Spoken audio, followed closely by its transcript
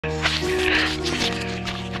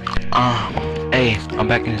Hey, I'm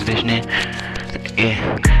back in this bitch now.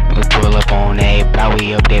 Yeah, we pull up on a block,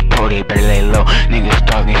 we up that pro, they better lay low. Niggas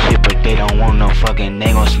talking shit, but they don't want no fucking,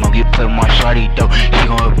 they gon' smoke. You play with my shorty though, she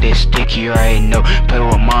gon' up that stick, you already know. Play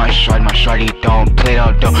with my shorty don't play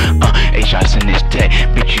though. 8 shots in this tech,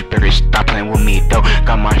 bitch, you better stop playing with me though.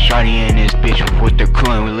 Got my shorty in this bitch with the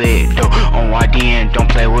crew and we lit though. On YDN, don't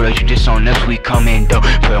play with us, you just on us, we coming though.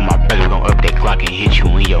 Play with my brother, gon' up that Glock and hit you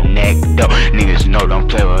in your neck though. Niggas know don't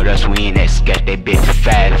play with us, we in that sketch, they bitch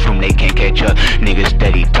fast from they can't catch up. Niggas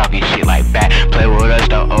steady talking shit like that. Play with us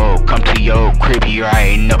though, oh, come to your crib, you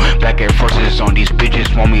already know. Black Air Forces on these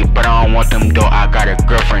bitches want me, but I don't want them though. I got a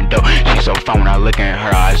girlfriend though, she so fine when I look in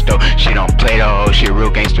her eyes though. She don't play though, she real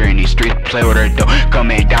gangster in these streets, play with her though.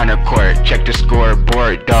 Coming down the court, check the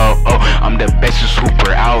scoreboard though. Oh, I'm the bestest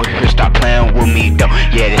hooper out here, stop playing with me though.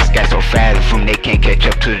 Yeah, this guy so fast from they can't catch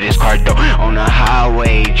up to this car though. On the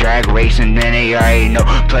highway, drag racing, then they already know.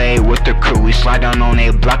 Play with the crew, we slide down on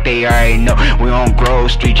a block, they already know. We on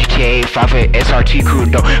Grove Street, GTA 5 at SRT crew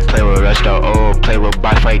though. Play with us though, oh, play with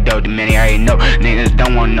boss fight though. The man they already know, niggas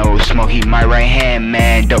don't want no smoke, he my right hand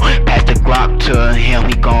man though. Pass the Glock to him,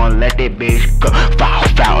 he gon' let that bitch go.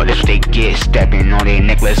 Foul, that's what they get, stepping on their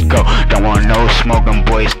neck, let's go. Don't want no smoke, them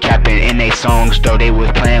boys capping in they songs though. They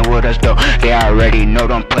was playing with us though, they already know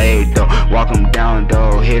don't play though. Walk them down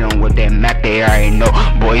though, hit them with that Mac, they already know.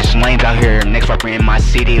 Boys lames out here, next rapper in my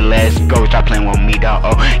city, let's go. Stop playing with me though,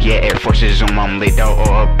 oh, yeah, Air Forces on my lit though,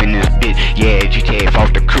 oh, up in this bitch, yeah, GTA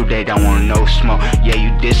 5 the crew, they don't want no smoke. Yeah,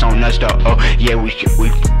 you diss on us though, oh, yeah, we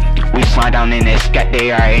slide down in that scat,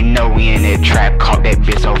 they already know. We in that trap, caught that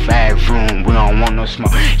bitch so fast, room, we don't want no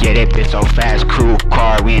smoke. Yeah, that bitch so fast, crew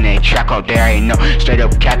car, we in that track out there, I know. Straight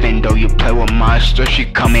up capping though, you play with my sister, she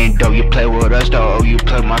coming though. You play with us though, oh, you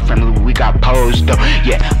play with my family, we got posed though.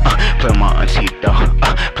 Yeah, play with my auntie though,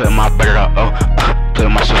 play with my brother though, oh, play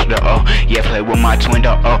with my sister, oh, yeah, play with my twin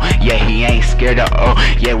though, oh, yeah, he ain't scared though, oh,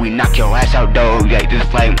 yeah, we knock your ass out though, like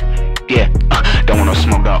just like, yeah, don't want no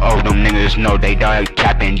smoke though, oh, them niggas know they die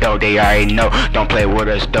capping though, they already know, don't play with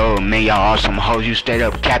us though, man, y'all awesome hoes, you straight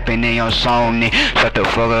up capping in your song, then shut the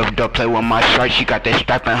fuck up, don't play with my shirt, she got that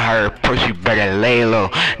strap in her purse, you better lay low,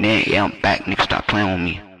 then yeah, I'm back, nigga, stop playing with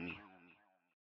me.